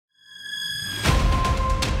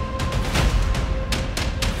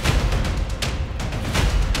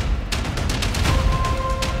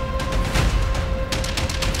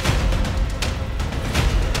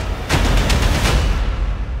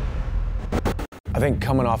think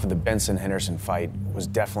coming off of the Benson-Henderson fight was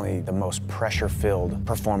definitely the most pressure-filled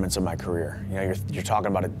performance of my career. You know, you're talking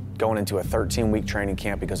about going into a 13-week training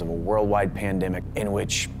camp because of a worldwide pandemic in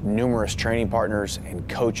which numerous training partners and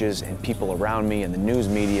coaches and people around me and the news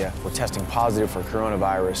media were testing positive for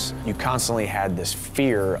coronavirus. You constantly had this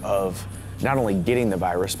fear of not only getting the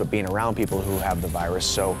virus, but being around people who have the virus.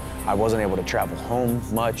 So I wasn't able to travel home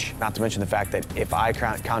much, not to mention the fact that if I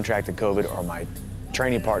contracted COVID or my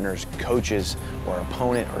training partners, coaches, or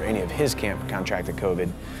opponent, or any of his camp contracted COVID,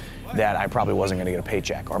 that I probably wasn't gonna get a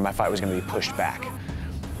paycheck, or my fight was gonna be pushed back.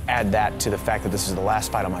 Add that to the fact that this is the last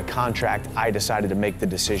fight on my contract, I decided to make the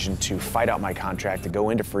decision to fight out my contract, to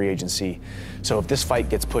go into free agency. So if this fight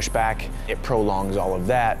gets pushed back, it prolongs all of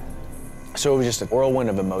that. So it was just a whirlwind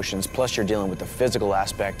of emotions, plus you're dealing with the physical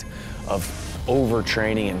aspect of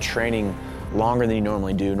overtraining and training longer than you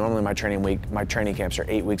normally do. Normally my training camps are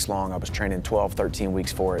 8 weeks long. I was training 12, 13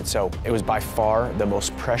 weeks for it. So it was by far the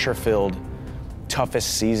most pressure-filled,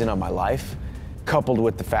 toughest season of my life, coupled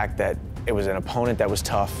with the fact that it was an opponent that was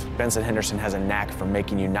tough. Benson-Henderson has a knack for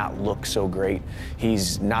making you not look so great.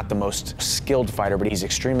 He's not the most skilled fighter, but he's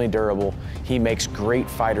extremely durable. He makes great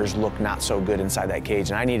fighters look not so good inside that cage.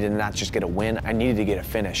 And I needed to not just get a win, I needed to get a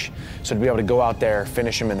finish. So to be able to go out there,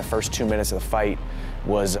 finish him in the first 2 minutes of the fight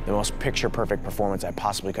was the most picture-perfect performance I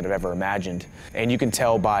possibly could have ever imagined. And you can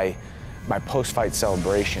tell by my post-fight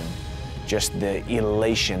celebration, just the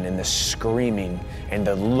elation and the screaming and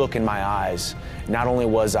the look in my eyes. Not only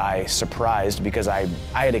was I surprised because I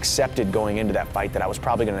had accepted going into that fight that I was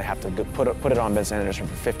probably gonna have to put it on Benson-Henderson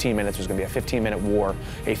for 15 minutes. It was gonna be a 15-minute war,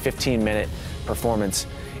 a 15-minute performance.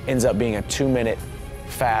 Ends up being a 2-minute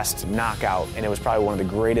fast knockout, and it was probably one of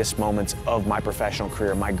the greatest moments of my professional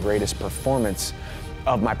career, my greatest performance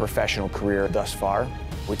of my professional career thus far.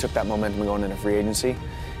 We took that momentum going into free agency,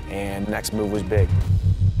 and the next move was big.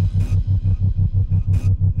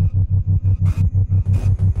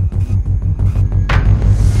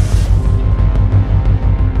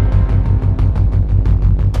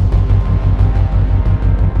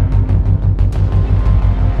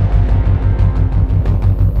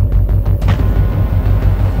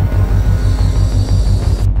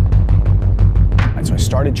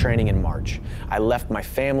 Started training in March. I left my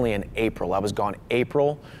family in April. I was gone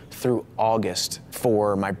April through August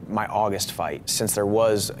for my August fight. Since there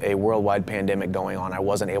was a worldwide pandemic going on, I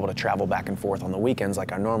wasn't able to travel back and forth on the weekends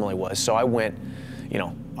like I normally was. So I went, you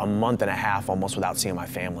know, a month and a half almost without seeing my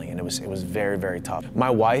family, and it was very, very tough.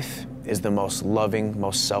 My wife is the most loving,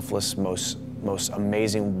 most selfless, most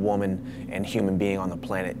amazing woman and human being on the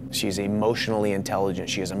planet. She's emotionally intelligent.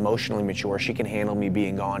 She is emotionally mature. She can handle me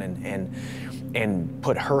being gone and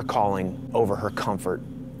put her calling over her comfort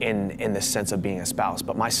in the sense of being a spouse.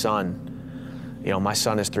 But my son, you know, my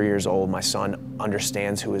son is 3 years old. My son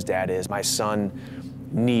understands who his dad is. My son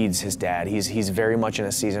needs his dad. He's very much in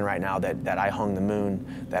a season right now that I hung the moon,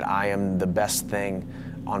 that I am the best thing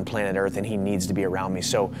on planet Earth, and he needs to be around me.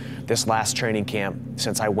 So this last training camp,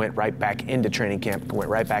 since I went right back into training camp,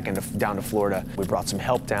 went right back down to Florida, we brought some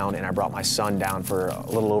help down, and I brought my son down for a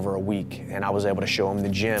little over a week, and I was able to show him the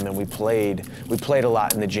gym, and we played a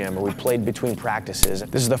lot in the gym, or we played between practices.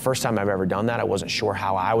 This is the first time I've ever done that. I wasn't sure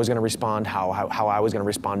how I was gonna respond, how I was gonna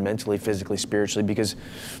respond mentally, physically, spiritually, because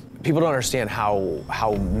people don't understand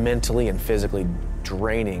how mentally and physically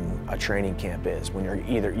draining a training camp is. When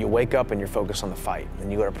you wake up and you're focused on the fight,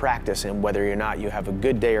 and you go to practice, and whether or not you have a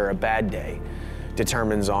good day or a bad day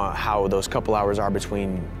determines on how those couple hours are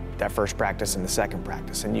between that first practice and the second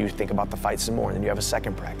practice. And you think about the fight some more, and then you have a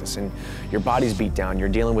second practice, and your body's beat down, you're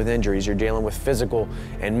dealing with injuries, you're dealing with physical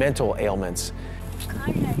and mental ailments.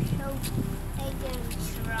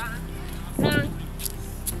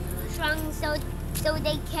 Strong, so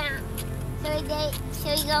they can't,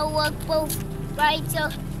 so you gotta work both, right? So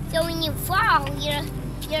when you fall, you're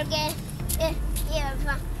getting,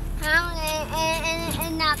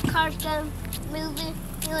 and that car's gonna move it,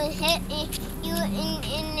 you would hit you,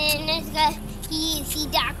 and it's gonna, see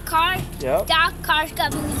that car? Yep. That car's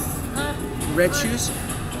gonna move. Red shoes? No.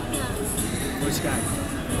 Which guy?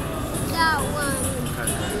 That one.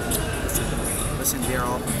 Okay. Listen, they're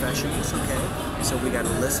all professionals, okay? So we gotta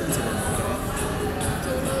listen to them, okay?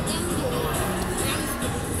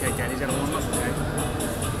 Okay, Daddy's gotta warm up, okay?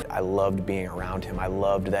 I loved being around him. I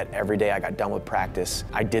loved that every day I got done with practice,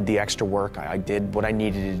 I did the extra work, I did what I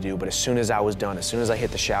needed to do, but as soon as I was done, as soon as I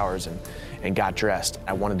hit the showers and got dressed,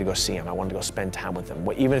 I wanted to go see him. I wanted to go spend time with him.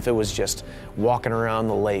 Even if it was just walking around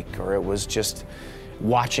the lake, or it was just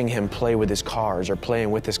watching him play with his cars or playing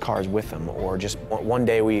with his cars with him, or just one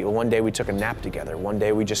day we took a nap together. One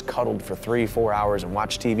day we just cuddled for 3-4 hours and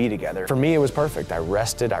watched TV together. For me, it was perfect. I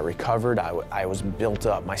rested, I recovered, I was built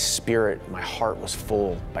up. My spirit, my heart was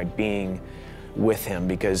full by being with him,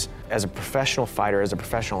 because as a professional fighter, as a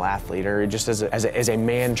professional athlete, or just as a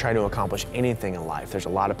man trying to accomplish anything in life, there's a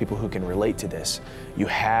lot of people who can relate to this. You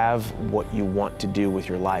have what you want to do with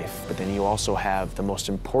your life, but then you also have the most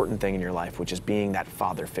important thing in your life, which is being that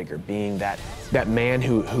father figure, being that man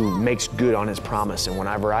who makes good on his promise. And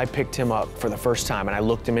whenever I picked him up for the first time and I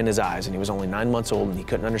looked him in his eyes, and he was only 9 months old and he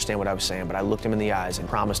couldn't understand what I was saying, but I looked him in the eyes and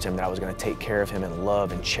promised him that I was going to take care of him and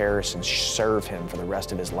love and cherish and serve him for the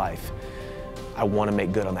rest of his life. I want to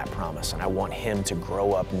make good on that promise, and I want him to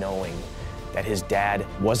grow up knowing that his dad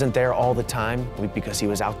wasn't there all the time because he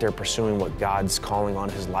was out there pursuing what God's calling on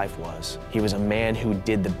his life was. He was a man who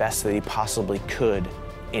did the best that he possibly could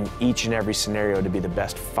in each and every scenario to be the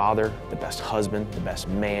best father, the best husband, the best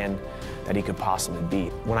man that he could possibly be.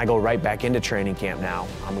 When I go right back into training camp now,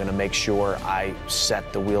 I'm going to make sure I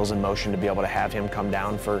set the wheels in motion to be able to have him come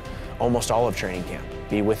down for almost all of training camp,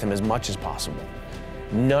 be with him as much as possible.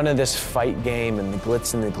 None of this fight game and the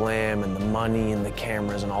glitz and the glam and the money and the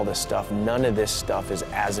cameras and all this stuff, none of this stuff is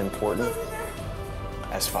as important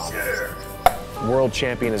as father. World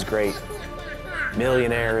champion is great,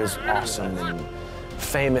 millionaire is awesome, and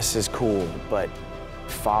famous is cool, but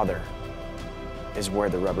father is where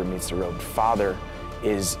the rubber meets the road. Father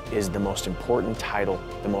is the most important title,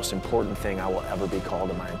 the most important thing I will ever be called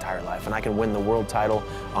in my entire life. And I can win the world title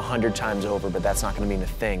 100 times over, but that's not going to mean a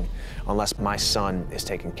thing unless my son is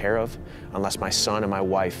taken care of, unless my son and my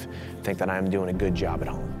wife think that I'm doing a good job at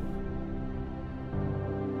home.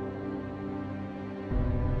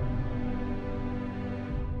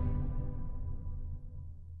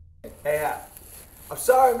 Hey, I'm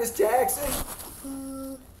sorry, Miss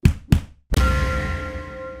Jackson.